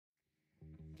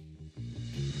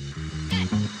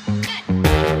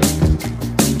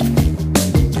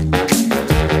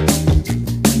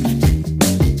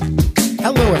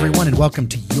Hello, everyone, and welcome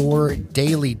to your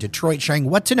Daily Detroit, sharing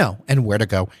what to know and where to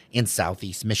go in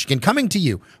Southeast Michigan. Coming to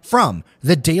you from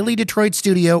the Daily Detroit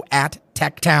studio at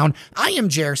Techtown. I am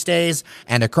Jer Stays,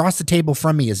 and across the table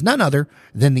from me is none other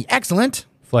than the excellent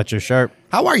Fletcher Sharpe.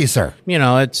 How are you, sir? You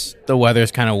know, the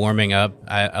weather's kind of warming up.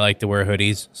 I like to wear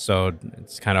hoodies, so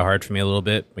it's kind of hard for me a little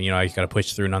bit, but I just got to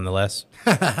push through nonetheless.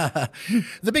 The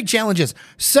big challenges.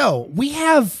 So we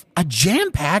have a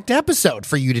jam-packed episode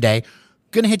for you today.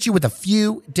 Going to hit you with a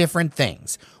few different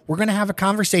things. We're going to have a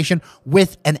conversation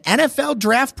with an NFL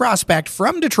draft prospect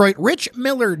from Detroit, Rich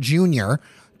Miller Jr.,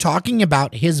 talking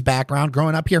about his background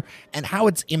growing up here and how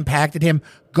it's impacted him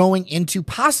going into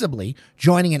possibly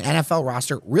joining an NFL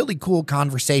roster. Really cool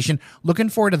conversation. Looking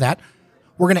forward to that.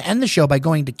 We're going to end the show by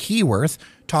going to Keyworth,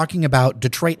 talking about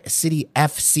Detroit City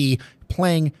FC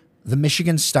playing the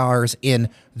Michigan Stars in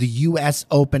the U.S.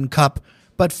 Open Cup.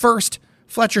 But first,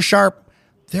 Fletcher Sharpe,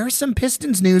 there's some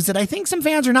Pistons news that I think some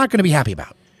fans are not going to be happy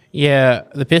about. Yeah,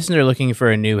 the Pistons are looking for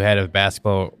a new head of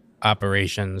basketball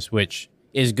operations, which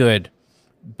is good.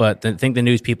 But I think the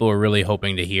news people were really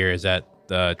hoping to hear is that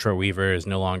Troy Weaver is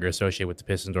no longer associated with the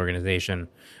Pistons organization,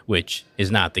 which is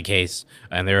not the case.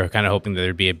 And they were kind of hoping that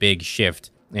there'd be a big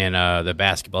shift in the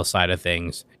basketball side of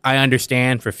things. I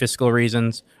understand for fiscal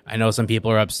reasons. I know some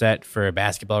people are upset for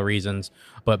basketball reasons,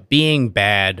 but being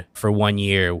bad for 1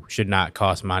 year should not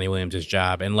cost Monty Williams his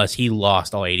job unless he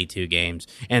lost all 82 games.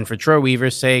 And for Troy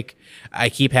Weaver's sake, I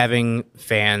keep having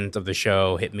fans of the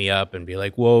show hit me up and be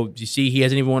like, well, you see, he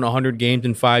hasn't even won 100 games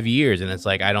in 5 years. And it's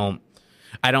like, I don't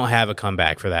have a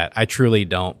comeback for that. I truly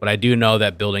don't. But I do know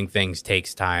that building things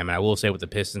takes time. And I will say with the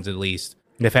Pistons, at least,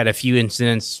 they've had a few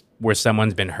incidents where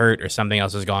someone's been hurt or something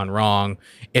else has gone wrong.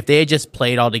 If they had just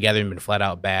played all together and been flat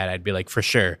out bad, I'd be like, for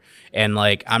sure. And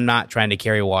I'm not trying to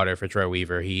carry water for Troy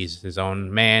Weaver. He's his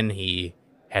own man. He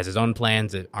has his own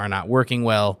plans that are not working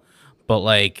well.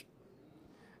 But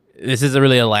this is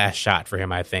really a last shot for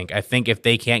him, I think. I think if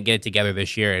they can't get it together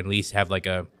this year, at least have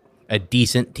a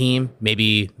decent team,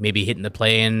 maybe hitting the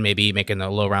play-in, maybe making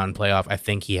the low-round playoff, I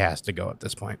think he has to go at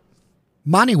this point.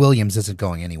 Monty Williams isn't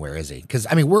going anywhere, is he? Because,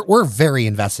 we're very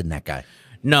invested in that guy.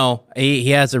 No,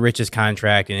 he has the richest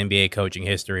contract in NBA coaching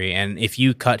history, and if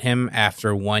you cut him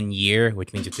after 1 year,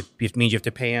 which means you have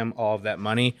to pay him all of that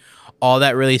money, all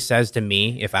that really says to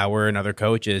me, if I were another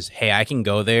coach, is, hey, I can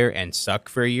go there and suck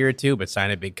for a year or two, but sign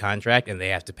a big contract, and they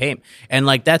have to pay him. And,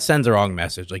 that sends the wrong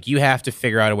message. You have to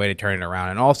figure out a way to turn it around,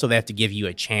 and also they have to give you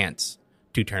a chance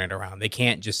to turn it around. They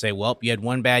can't just say, well, you had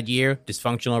one bad year,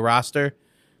 dysfunctional roster,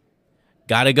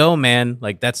 gotta go, man.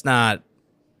 That's not...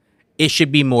 It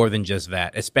should be more than just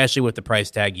that, especially with the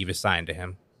price tag you've assigned to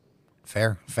him.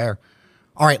 Fair.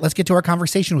 All right, let's get to our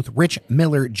conversation with Rich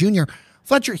Miller Jr.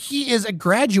 Fletcher, he is a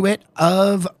graduate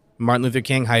of Martin Luther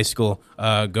King High School.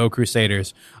 Go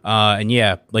Crusaders. And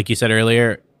yeah, like you said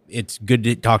earlier, it's good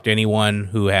to talk to anyone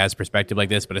who has perspective like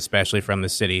this, but especially from the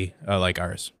city like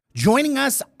ours. Joining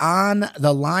us on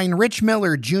the line, Rich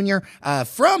Miller Jr.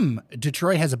 From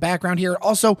Detroit, has a background here.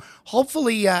 Also,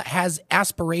 hopefully has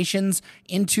aspirations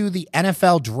into the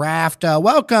NFL draft.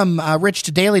 Welcome, Rich,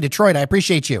 to Daily Detroit. I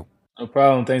appreciate you. No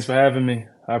problem. Thanks for having me.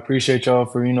 I appreciate y'all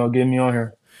for, getting me on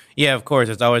here. Yeah, of course.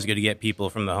 It's always good to get people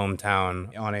from the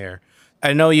hometown on air.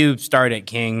 I know you started at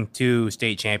King, 2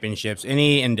 state championships.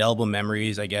 Any indelible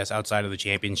memories, I guess, outside of the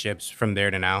championships from there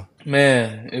to now?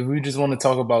 Man, if we just want to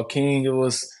talk about King,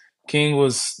 King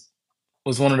was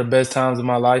one of the best times of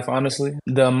my life, honestly.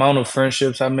 The amount of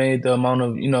friendships I made, the amount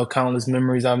of, countless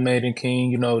memories I made in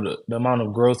King, the amount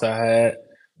of growth I had.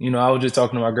 I was just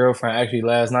talking to my girlfriend actually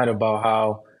last night about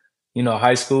how,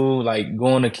 high school,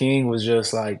 going to King was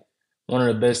just one of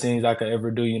the best things I could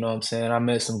ever do, you know what I'm saying? I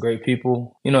met some great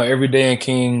people. Every day in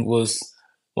King was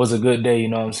a good day, you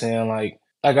know what I'm saying? Like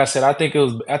I said, I think it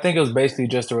was basically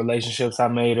just the relationships I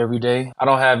made every day. I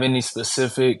don't have any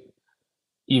specific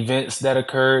events that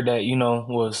occurred that,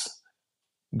 was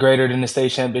greater than the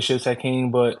state championships at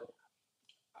King, but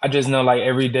I just know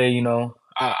every day,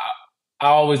 I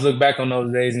always look back on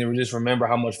those days and just remember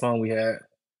how much fun we had.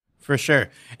 For sure.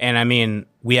 And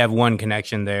we have one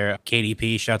connection there.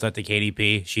 KDP, shouts out to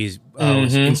KDP. She's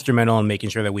was instrumental in making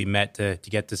sure that we met to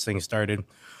get this thing started.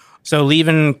 So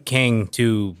leaving King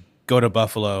to go to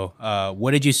Buffalo,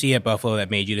 what did you see at Buffalo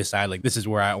that made you decide, this is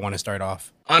where I want to start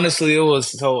off? Honestly, it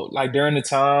was during the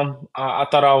time, I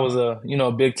thought I was a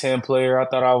Big Ten player. I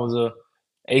thought I was a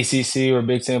ACC or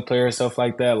Big Ten player, stuff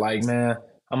like that. Man,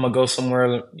 I'm going to go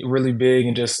somewhere really big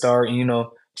and just start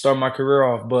my career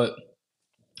off. But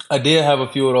I did have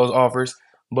a few of those offers,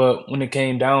 but when it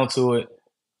came down to it,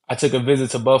 I took a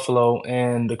visit to Buffalo,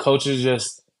 and the coaches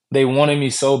just they wanted me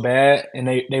so bad, and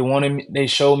they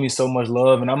showed me so much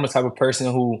love, and I'm the type of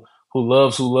person who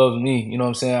loves me. You know what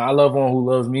I'm saying? I love one who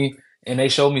loves me, and they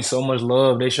showed me so much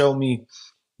love. They showed me,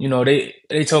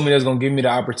 they told me they was gonna give me the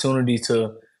opportunity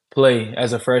to play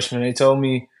as a freshman. They told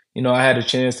me, I had a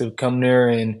chance to come there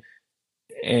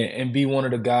and be one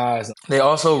of the guys. They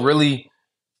also really,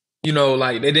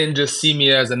 like they didn't just see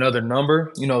me as another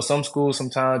number. Some schools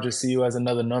sometimes just see you as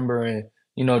another number and,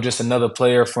 just another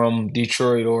player from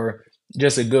Detroit or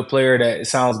just a good player that it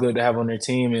sounds good to have on their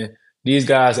team. And these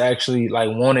guys actually like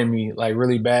wanted me like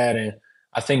really bad. And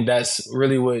I think that's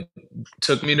really what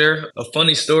took me there. A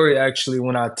funny story actually,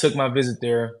 when I took my visit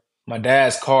there, my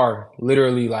dad's car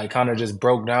literally like kind of just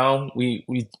broke down. We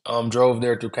drove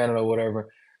there through Canada or whatever,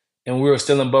 and we were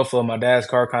still in Buffalo. My dad's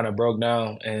car kind of broke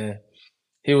down, and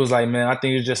he was like, "Man, I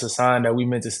think it's just a sign that we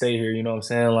meant to stay here." You know what I'm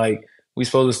saying? Like we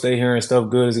supposed to stay here, and stuff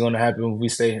good is going to happen if we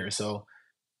stay here. So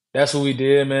that's what we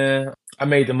did, man. I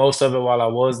made the most of it while I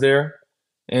was there.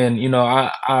 And,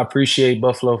 I appreciate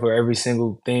Buffalo for every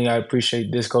single thing. I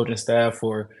appreciate this coaching staff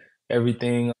for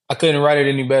everything. I couldn't write it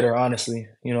any better, honestly.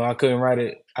 I couldn't write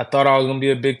it. I thought I was going to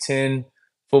be a Big Ten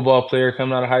football player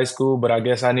coming out of high school, but I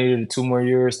guess I needed 2 more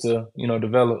years to,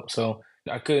 develop. So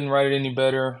I couldn't write it any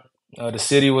better. The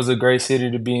city was a great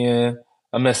city to be in.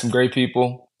 I met some great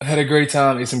people. I had a great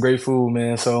time, ate some great food,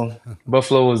 man. So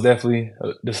Buffalo was definitely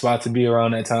the spot to be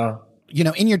around that time.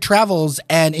 In your travels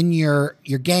and in your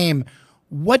game,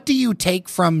 what do you take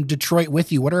from Detroit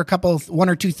with you? What are one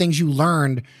or two things you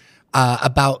learned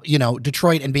about,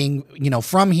 Detroit and being,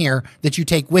 from here that you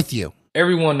take with you?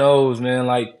 Everyone knows, man.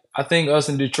 Like, I think us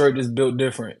in Detroit just built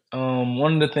different.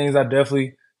 One of the things I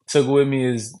definitely took with me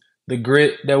is the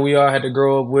grit that we all had to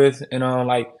grow up with, and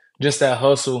like just that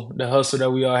hustle, the hustle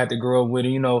that we all had to grow up with,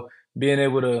 and being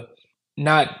able to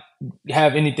not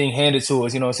have anything handed to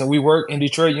us. So we work in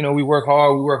Detroit. We work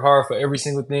hard. We work hard for every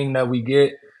single thing that we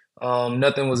get.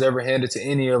 Nothing was ever handed to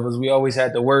any of us. We always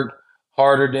had to work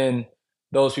harder than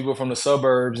those people from the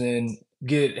suburbs and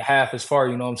get half as far.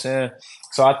 You know what I'm saying?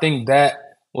 So I think that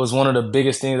was one of the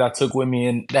biggest things I took with me,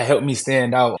 and that helped me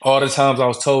stand out. All the times I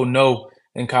was told no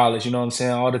in college, you know what I'm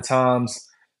saying? All the times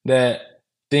that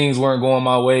things weren't going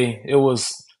my way,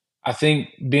 I think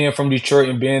being from Detroit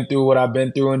and being through what I've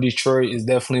been through in Detroit is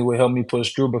definitely what helped me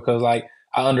push through, because like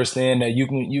I understand that you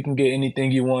can get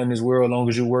anything you want in this world as long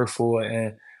as you work for it.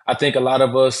 And I think a lot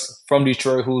of us from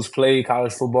Detroit who's played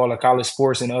college football or college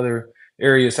sports in other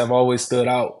areas have always stood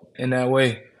out in that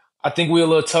way. I think we're a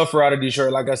little tougher out of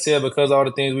Detroit, like I said, because all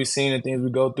the things we've seen and things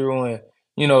we go through, and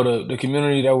the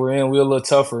community that we're in, we're a little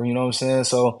tougher. You know what I'm saying?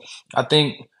 So I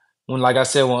think like I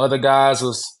said, when other guys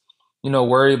was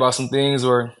worried about some things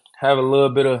or have a little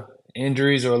bit of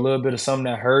injuries or a little bit of something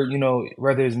that hurt,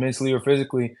 whether it's mentally or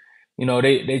physically,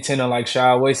 they tend to like shy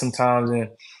away sometimes. And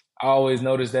I always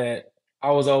noticed that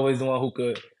I was always the one who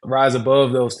could rise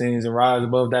above those things and rise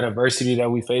above that adversity that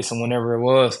we faced, and whenever it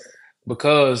was,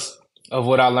 because of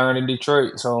what I learned in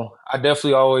Detroit. So I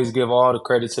definitely always give all the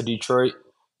credit to Detroit.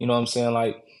 You know what I'm saying?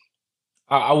 Like,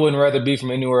 I wouldn't rather be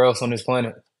from anywhere else on this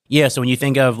planet. Yeah, so when you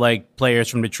think of like players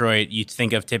from Detroit, you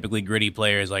think of typically gritty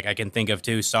players. Like I can think of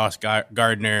two, Sauce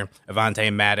Gardner,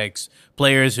 Avonte Maddox,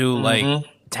 players who like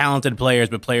talented players,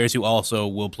 but players who also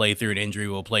will play through an injury,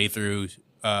 will play through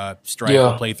strike,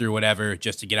 will play through whatever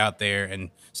just to get out there and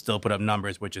still put up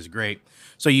numbers, which is great.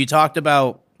 So you talked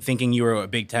about thinking you were a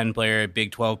Big 10 player, a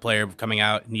Big 12 player coming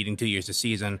out, needing 2 years a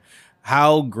season.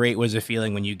 How great was the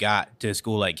feeling when you got to a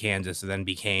school like Kansas and then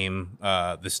became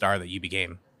the star that you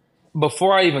became?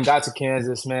 Before I even got to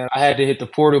Kansas, man, I had to hit the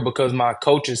portal because my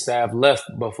coaching staff left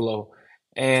Buffalo.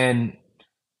 And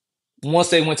once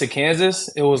they went to Kansas,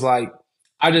 it was like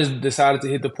I just decided to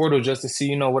hit the portal just to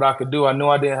see, what I could do. I knew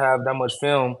I didn't have that much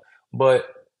film, but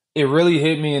it really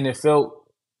hit me, and it felt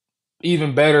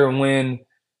even better when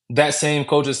that same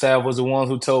coaching staff was the ones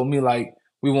who told me, like,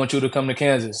 we want you to come to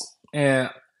Kansas. And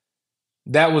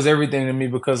that was everything to me,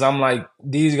 because I'm like,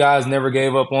 these guys never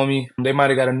gave up on me. They might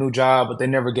have got a new job, but they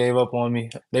never gave up on me.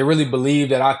 They really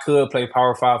believed that I could play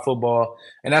Power 5 football.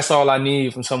 And that's all I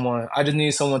need from someone. I just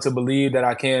need someone to believe that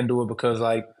I can do it, because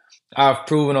like I've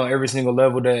proven on every single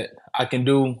level that I can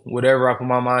do whatever I put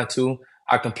my mind to.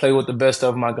 I can play with the best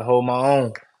of them. I can hold my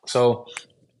own. So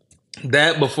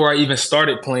that, before I even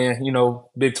started playing,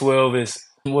 Big 12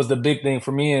 was the big thing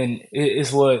for me. And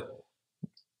it's what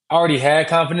I already had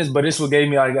confidence, but this what gave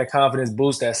me like that confidence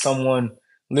boost, that someone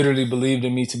literally believed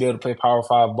in me to be able to play Power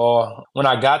 5 ball. When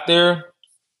I got there,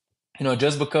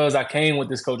 just because I came with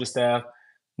this coaching staff,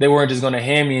 they weren't just going to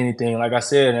hand me anything. Like I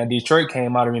said, and Detroit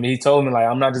came out of me, and he told me, like,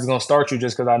 I'm not just going to start you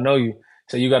just because I know you.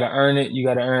 So you got to earn it. You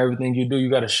got to earn everything you do. You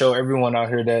got to show everyone out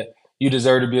here that you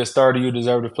deserve to be a starter. You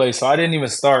deserve to play. So I didn't even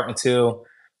start until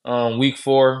week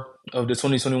 4 of the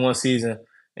 2021 season.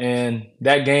 And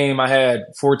that game, I had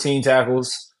 14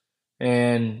 tackles,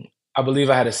 and I believe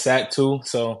I had a sack too.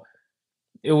 So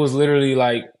it was literally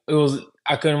like it was.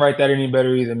 I couldn't write that any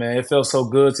better either, man. It felt so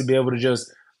good to be able to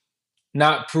just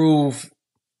not prove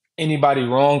anybody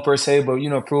wrong per se, but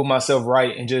prove myself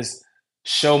right and just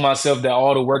show myself that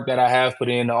all the work that I have put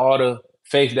in, all the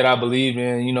faith that I believe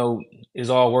in, is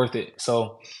all worth it.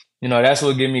 So, that's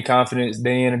what gives me confidence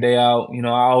day in and day out. I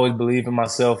always believe in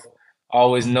myself. I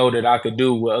always know that I could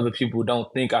do what other people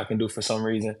don't think I can do for some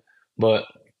reason. But,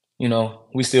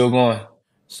 we still going.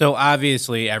 So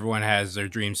obviously everyone has their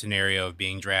dream scenario of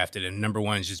being drafted, and number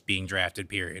one is just being drafted,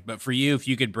 period. But for you, if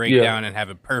you could break down and have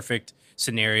a perfect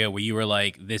scenario where you were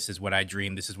like, this is what I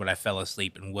dreamed, this is what I fell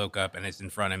asleep and woke up and it's in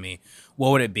front of me,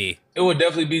 what would it be? It would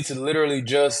definitely be to literally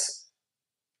just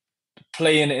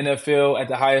play in the NFL at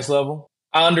the highest level.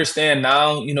 I understand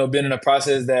now, being in a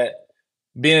process that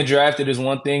being drafted is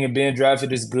one thing and being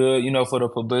drafted is good, for the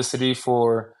publicity,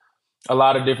 for a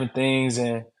lot of different things,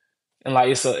 and like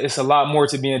it's a lot more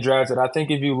to being drafted. I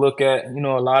think if you look at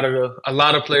a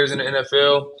lot of players in the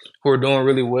NFL who are doing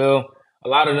really well, a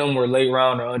lot of them were late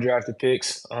round or undrafted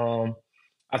picks.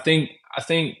 I think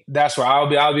that's where I'll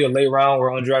be. I'll be a late round or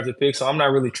undrafted pick, so I'm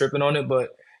not really tripping on it. But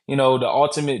the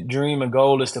ultimate dream and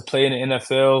goal is to play in the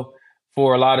NFL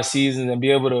for a lot of seasons and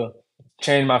be able to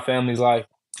change my family's life.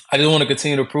 I just want to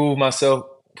continue to prove myself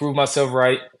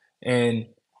right, and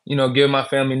give my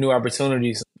family new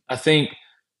opportunities. I think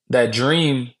that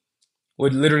dream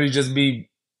would literally just be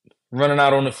running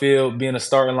out on the field, being a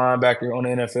starting linebacker on the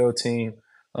NFL team.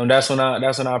 That's when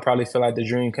I probably feel like the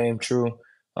dream came true.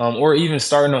 Or even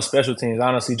starting on special teams,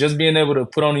 honestly. Just being able to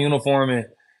put on the uniform and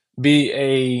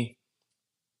be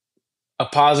a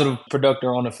positive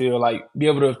productor on the field, like be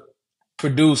able to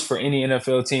produce for any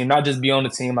NFL team, not just be on the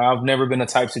team. Like, I've never been the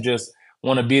type to just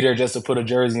want to be there just to put a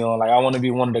jersey on. Like, I want to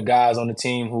be one of the guys on the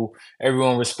team who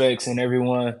everyone respects and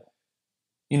everyone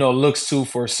looks to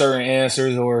for certain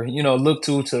answers, or, look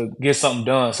to get something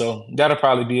done. So that'll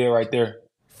probably be it right there.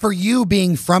 For you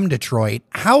being from Detroit,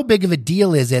 how big of a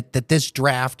deal is it that this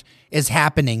draft is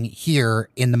happening here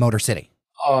in the Motor City?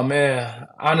 Oh, man.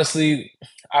 Honestly,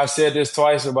 I've said this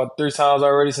twice or about 3 times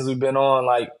already since we've been on.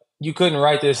 Like, you couldn't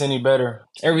write this any better.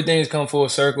 Everything's come full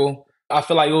circle. I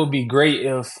feel like it would be great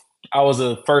if I was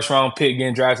a first-round pick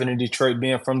getting drafted in Detroit,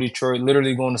 being from Detroit,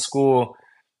 literally going to school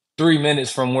 3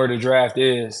 minutes from where the draft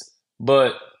is.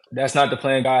 But that's not the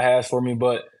plan God has for me.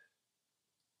 But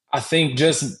I think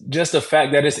just the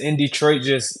fact that it's in Detroit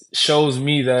just shows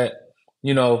me that,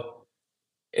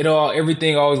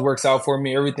 everything always works out for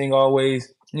me. Everything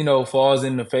always, falls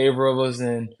in the favor of us.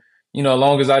 And, as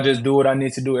long as I just do what I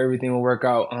need to do, everything will work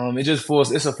out.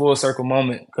 It's a full circle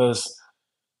moment, because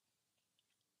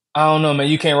I don't know, man,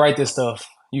 you can't write this stuff.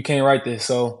 You can't write this.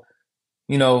 So,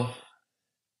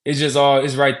 it's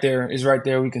right there. It's right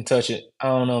there. We can touch it. I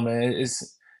don't know, man.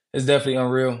 It's definitely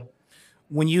unreal.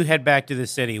 When you head back to the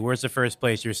city, where's the first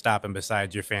place you're stopping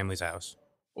besides your family's house?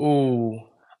 Ooh,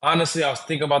 honestly, I was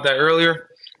thinking about that earlier.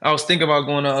 I was thinking about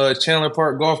going to Chandler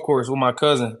Park Golf Course with my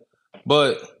cousin,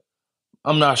 but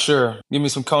I'm not sure. Give me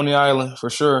some Coney Island for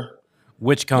sure.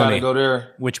 Which Coney? Gotta go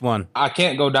there. Which one? I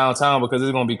can't go downtown because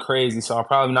it's gonna be crazy. So I'm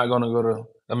probably not gonna go to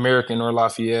American or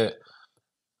Lafayette.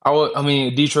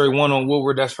 Detroit one on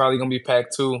Woodward. That's probably gonna be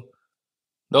packed too.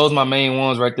 Those are my main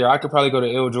ones right there. I could probably go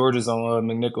to L. George's on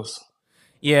McNichols.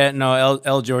 Yeah, no,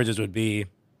 L. George's would be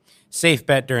safe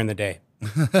bet during the day.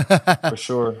 For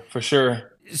sure.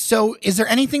 So is there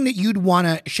anything that you'd want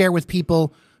to share with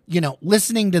people,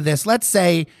 listening to this? Let's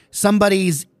say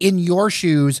somebody's in your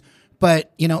shoes,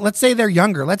 but, let's say they're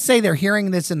younger. Let's say they're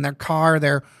hearing this in their car,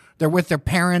 they're with their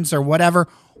parents or whatever.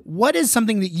 What is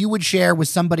something that you would share with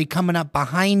somebody coming up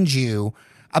behind you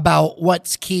about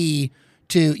what's key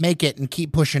to make it and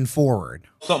keep pushing forward?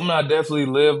 Something I definitely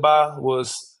lived by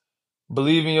was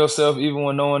believe in yourself even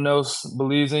when no one else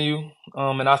believes in you.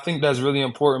 And I think that's really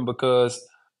important, because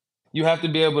you have to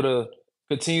be able to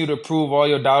continue to prove all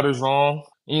your doubters wrong.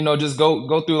 Just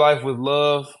go through life with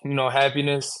love,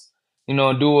 happiness,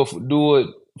 and do what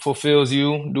fulfills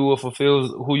you, do what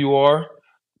fulfills who you are,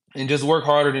 and just work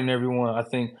harder than everyone. I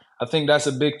think that's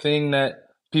a big thing that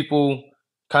people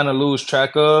kind of lose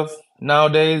track of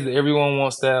nowadays. Everyone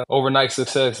wants that overnight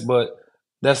success, but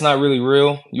that's not really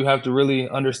real. You have to really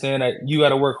understand that you got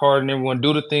to work hard and everyone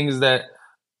do the things that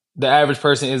the average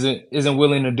person isn't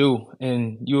willing to do,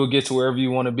 and you will get to wherever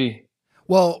you want to be.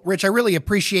 Well, Rich, I really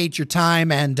appreciate your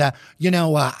time. And,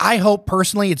 I hope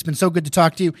personally, it's been so good to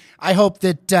talk to you. I hope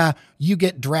that you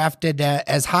get drafted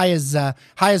as high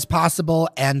as possible.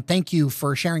 And thank you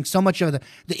for sharing so much of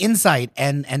the insight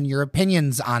and your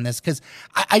opinions on this, because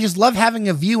I just love having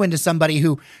a view into somebody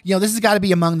who, this has got to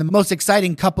be among the most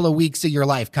exciting couple of weeks of your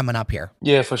life coming up here.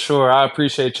 Yeah, for sure. I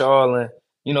appreciate y'all.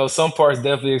 And, some parts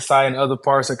definitely exciting. Other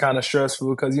parts are kind of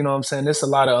stressful because, what I'm saying, there's a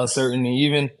lot of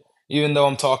uncertainty. Even though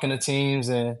I'm talking to teams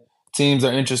and teams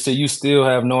are interested, you still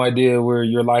have no idea where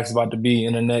your life's about to be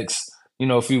in the next,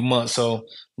 few months. So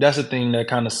that's the thing that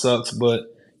kind of sucks. But,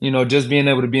 just being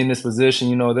able to be in this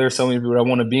position, there's so many people that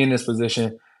want to be in this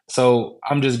position. So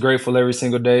I'm just grateful every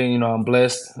single day. I'm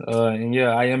blessed. And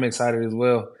yeah, I am excited as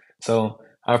well. So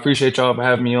I appreciate y'all for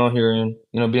having me on here and,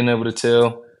 being able to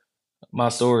tell my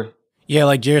story. Yeah,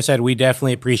 like Jared said, we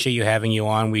definitely appreciate you having you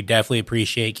on. We definitely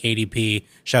appreciate KDP.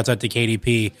 Shouts out to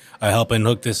KDP helping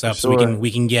hook this up so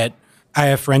we can get. I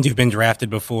have friends who've been drafted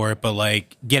before, but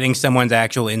like getting someone's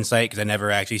actual insight, because I never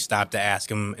actually stopped to ask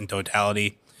them in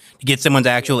totality. To get someone's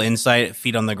actual insight,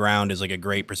 feet on the ground, is like a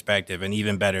great perspective, and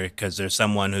even better because there's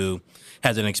someone who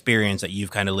has an experience that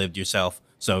you've kind of lived yourself.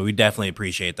 So we definitely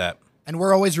appreciate that. And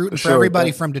we're always rooting for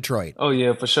everybody from Detroit. Oh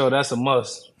yeah, for sure. That's a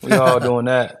must. We all doing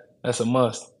that. That's a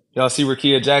must. Y'all see where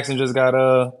Kia Jackson just got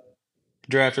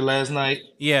drafted last night?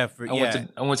 Yeah,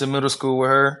 I went to middle school with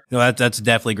her. No, that's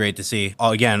definitely great to see.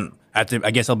 Again, I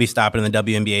guess I'll be stopping in the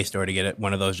WNBA store to get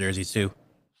one of those jerseys too.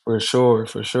 For sure.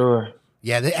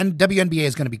 Yeah, and WNBA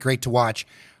is going to be great to watch.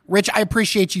 Rich, I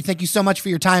appreciate you. Thank you so much for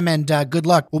your time, and good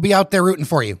luck. We'll be out there rooting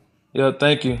for you. Yeah,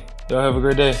 thank you. Y'all have a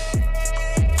great day.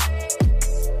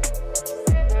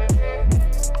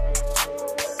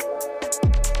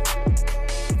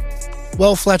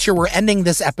 Well, Fletcher, we're ending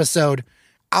this episode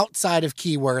outside of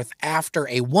Keyworth after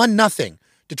a 1-0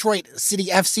 Detroit City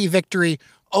FC victory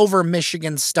over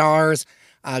Michigan Stars.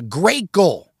 A great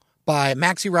goal by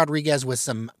Maxi Rodriguez with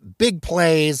some big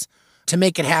plays to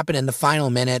make it happen in the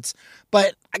final minutes.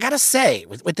 But I got to say,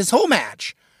 with this whole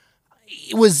match,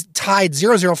 it was tied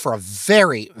 0-0 for a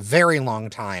very, very long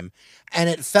time. And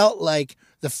it felt like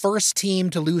the first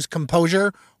team to lose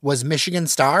composure was Michigan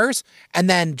Stars, and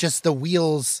then just the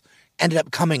wheels ended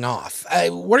up coming off.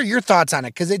 What are your thoughts on it?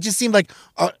 Because it just seemed like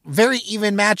a very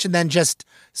even match, and then just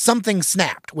something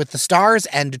snapped with the Stars,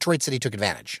 and Detroit City took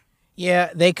advantage. Yeah,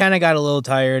 they kind of got a little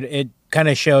tired. It kind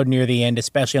of showed near the end,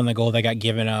 especially on the goal that got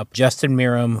given up. Justin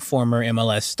Miram, former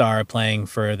MLS star playing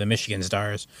for the Michigan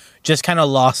Stars, just kind of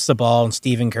lost the ball, and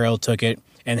Stephen Carroll took it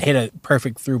and hit a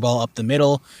perfect through ball up the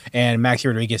middle, and Maxi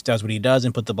Rodriguez does what he does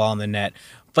and put the ball in the net.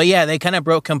 But yeah, they kind of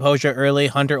broke composure early.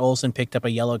 Hunter Olsen picked up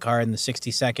a yellow card in the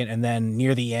 62nd, and then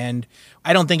near the end,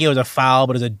 I don't think it was a foul,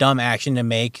 but it was a dumb action to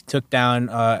make. Took down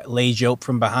Leigh Jope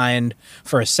from behind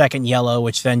for a second yellow,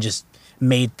 which then just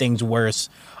made things worse.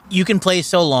 You can play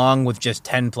so long with just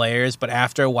 10 players, but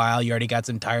after a while, you already got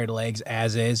some tired legs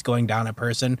as is, going down a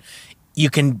person. You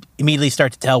can immediately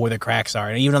start to tell where the cracks are.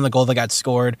 And even on the goal that got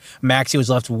scored, Maxi was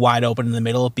left wide open in the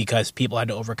middle because people had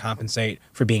to overcompensate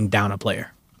for being down a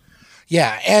player.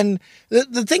 Yeah, and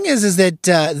the thing is that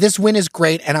this win is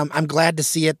great, and I'm glad to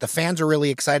see it. The fans are really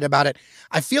excited about it.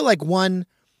 I feel like,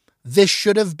 this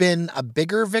should have been a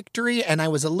bigger victory, and I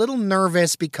was a little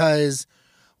nervous because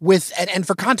and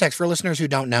for context, for listeners who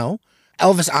don't know,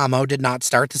 Elvis Amo did not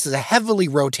start. This is a heavily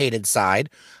rotated side.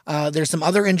 There's some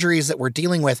other injuries that we're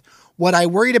dealing with. What I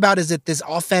worried about is that this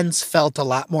offense felt a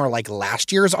lot more like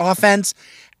last year's offense,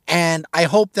 and I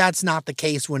hope that's not the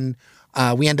case when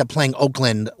we end up playing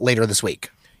Oakland later this week.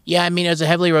 Yeah, I mean, it was a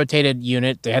heavily rotated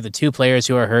unit. They had the two players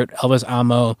who are hurt, Elvis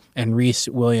Amo and Reese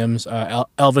Williams.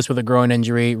 Elvis with a groin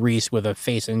injury, Reese with a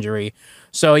face injury.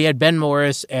 So you had Ben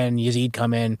Morris and Yazid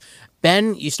come in.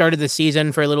 Ben, you started the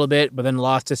season for a little bit, but then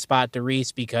lost his spot to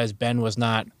Reese because Ben was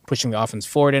not pushing the offense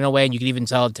forward in a way. And you could even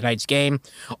tell tonight's game,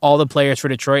 all the players for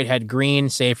Detroit had green,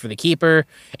 save for the keeper,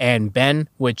 and Ben,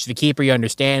 which the keeper you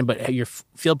understand, but your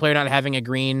field player not having a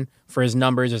green for his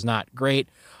numbers is not great.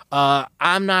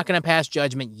 I'm not going to pass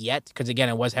judgment yet because, again,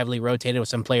 it was heavily rotated with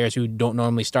some players who don't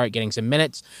normally start getting some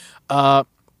minutes.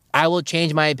 I will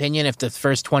change my opinion if the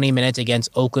first 20 minutes against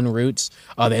Oakland Roots,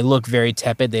 they look very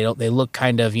tepid. They look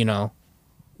kind of,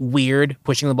 weird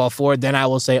pushing the ball forward. Then I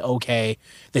will say, okay,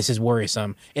 this is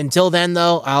worrisome. Until then,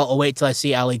 though, I'll wait till I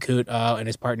see Ali Koot and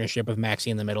his partnership with Maxi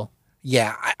in the middle.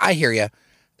 Yeah, I hear you.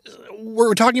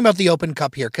 We're talking about the Open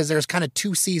Cup here because there's kind of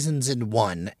 2 seasons in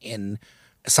one in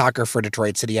soccer for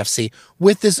Detroit City FC.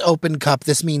 With this Open Cup,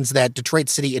 this means that Detroit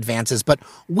City advances, but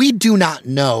we do not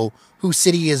know who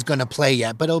City is going to play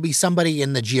yet, but it'll be somebody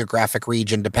in the geographic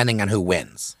region depending on who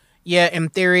wins. Yeah, in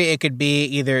theory, it could be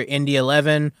either Indy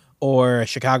 11 or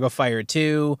Chicago Fire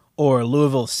 2 or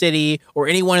Louisville City or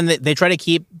anyone that they try to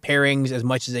keep pairings as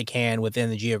much as they can within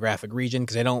the geographic region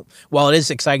because they don't, while it is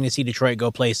exciting to see Detroit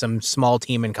go play some small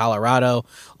team in Colorado,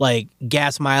 like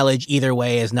gas mileage either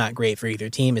way is not great for either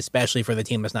team, especially for the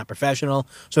team that's not professional.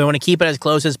 So they want to keep it as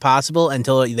close as possible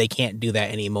until they can't do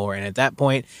that anymore. And at that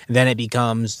point, then it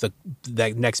becomes the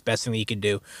next best thing that you could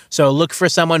do. So look for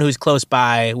someone who's close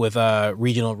by with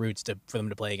regional roots for them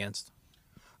to play against.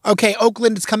 Okay,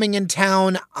 Oakland is coming in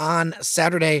town on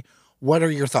Saturday. What are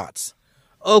your thoughts?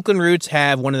 Oakland Roots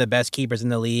have one of the best keepers in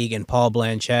the league in Paul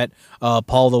Blanchette.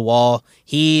 Paul the Wall.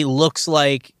 He looks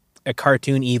like a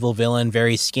cartoon evil villain,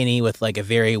 very skinny with like a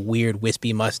very weird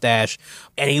wispy mustache,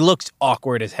 and he looks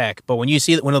awkward as heck. But when you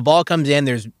see that when the ball comes in,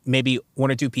 there's maybe one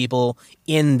or two people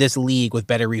in this league with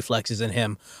better reflexes than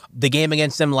him. The game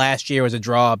against them last year was a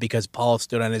draw because Paul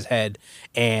stood on his head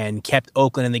and kept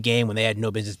Oakland in the game when they had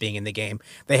no business being in the game.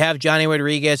 They have Johnny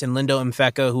Rodriguez and Lindo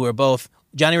Mfeka, who are both.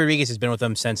 Johnny Rodriguez has been with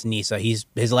them since Nisa.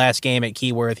 His last game at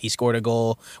Keyworth, he scored a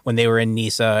goal when they were in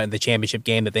Nisa in the championship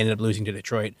game that they ended up losing to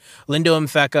Detroit. Lindo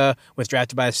Mfeka was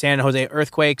drafted by the San Jose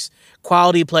Earthquakes.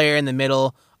 Quality player in the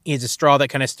middle. He's a straw that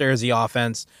kind of stirs the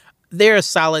offense. They're a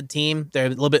solid team. They're a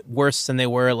little bit worse than they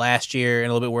were last year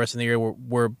and a little bit worse than the year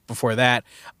were before that.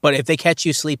 But if they catch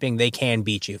you sleeping, they can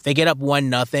beat you. If they get up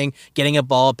 1-0, getting a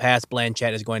ball past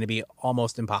Blanchette is going to be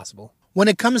almost impossible. When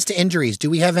it comes to injuries, do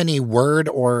we have any word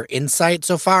or insight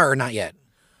so far or not yet?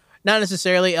 Not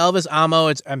necessarily. Elvis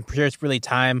Amo, I'm sure it's really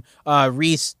time.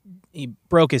 Reese, he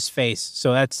broke his face.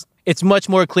 So it's much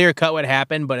more clear cut what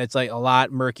happened, but it's like a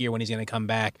lot murkier when he's going to come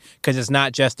back because it's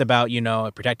not just about,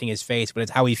 protecting his face, but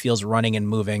it's how he feels running and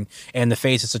moving. And the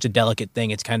face is such a delicate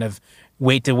thing. It's kind of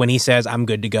wait till when he says, I'm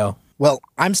good to go. Well,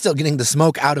 I'm still getting the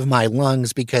smoke out of my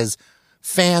lungs because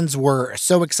fans were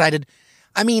so excited.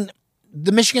 I mean,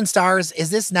 the Michigan Stars, is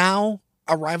this now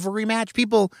a rivalry match?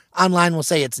 People online will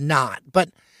say it's not, but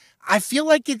I feel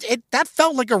like that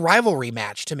felt like a rivalry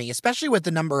match to me, especially with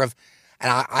the number of, and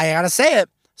I gotta say it,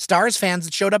 Stars fans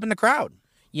that showed up in the crowd.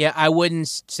 Yeah, I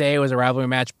wouldn't say it was a rivalry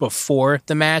match before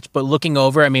the match, but looking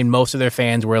over, I mean, most of their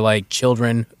fans were like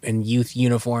children in youth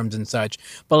uniforms and such.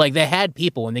 But like they had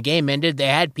people, when the game ended, they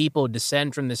had people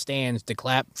descend from the stands to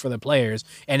clap for the players,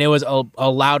 and it was a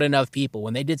loud enough people.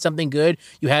 When they did something good,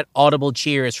 you had audible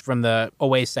cheers from the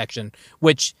away section,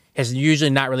 which has usually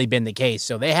not really been the case.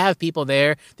 So they have people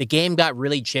there. The game got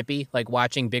really chippy, like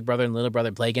watching Big Brother and Little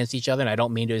Brother play against each other, and I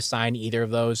don't mean to assign either of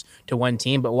those to one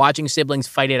team, but watching siblings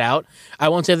fight it out, I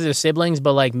won't say that they're siblings,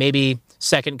 but like maybe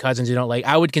second cousins who don't like,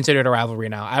 I would consider it a rivalry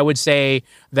now. I would say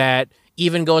that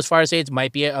even go as far as say it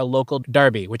might be a local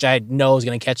derby, which I know is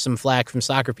going to catch some flack from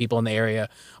soccer people in the area.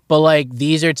 But like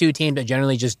these are two teams that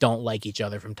generally just don't like each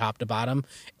other from top to bottom.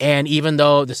 And even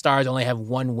though the Stars only have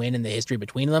one win in the history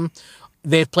between them,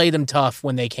 they've played them tough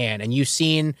when they can. And you've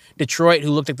seen Detroit,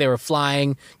 who looked like they were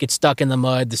flying, get stuck in the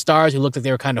mud. The Stars, who looked like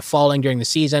they were kind of falling during the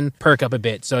season, perk up a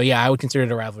bit. So, yeah, I would consider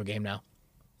it a rivalry game now.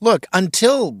 Look,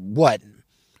 until, 70th,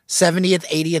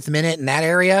 80th minute in that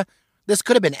area, this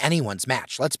could have been anyone's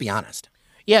match, let's be honest.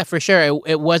 Yeah, for sure.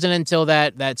 It wasn't until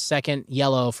that second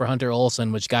yellow for Hunter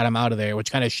Olsen, which got him out of there,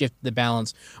 which kind of shifted the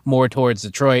balance more towards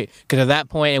Detroit. Because at that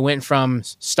point, it went from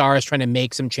Stars trying to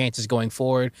make some chances going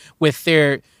forward with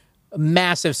their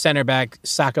massive center back,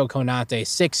 Sako Konate,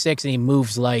 6'6", and he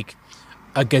moves like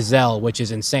a gazelle, which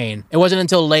is insane. It wasn't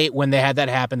until late when they had that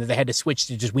happen that they had to switch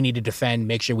to just we need to defend,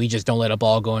 make sure we just don't let a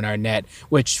ball go in our net,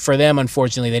 which for them,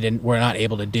 unfortunately, they were not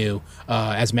able to do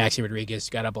as Maxi Rodriguez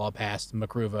got a ball past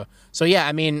Makruva. So, yeah,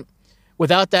 I mean,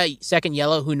 without that second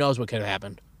yellow, who knows what could have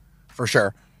happened. For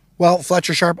sure. Well,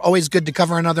 Fletcher Sharpe, always good to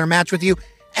cover another match with you.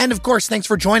 And, of course, thanks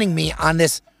for joining me on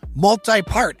this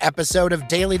multi-part episode of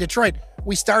Daily Detroit.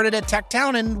 We started at Tech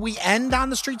Town and we end on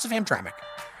the streets of Hamtramck.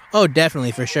 Oh,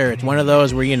 definitely, for sure. It's one of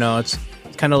those where, it's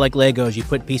kind of like Legos. You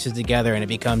put pieces together and it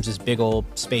becomes this big old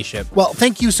spaceship. Well,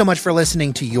 thank you so much for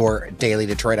listening to your Daily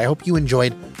Detroit. I hope you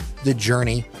enjoyed the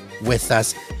journey with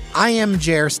us. I am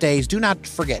Jer Stays. Do not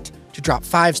forget to drop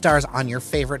 5 stars on your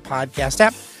favorite podcast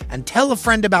app and tell a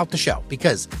friend about the show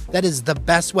because that is the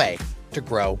best way to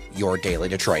grow your Daily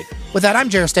Detroit. With that, I'm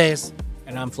Jer Stays.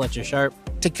 And I'm Fletcher Sharpe.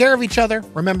 Take care of each other.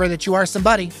 Remember that you are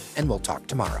somebody, and we'll talk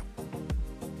tomorrow.